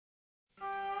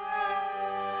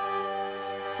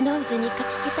ノイズにか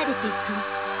き消されていく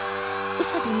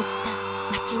嘘で満ちた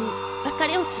街に別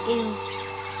れを告げよう。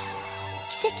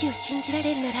奇跡を信じら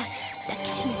れるなら抱き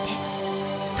しめて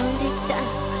飛んでいきたい。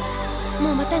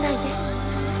もう待たないで、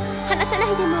離さな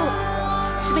いで、もう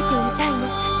全てを見たいの。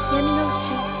闇の宇宙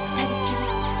二人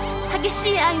きり、激し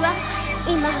い愛は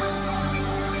今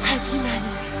始ま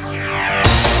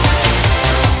る。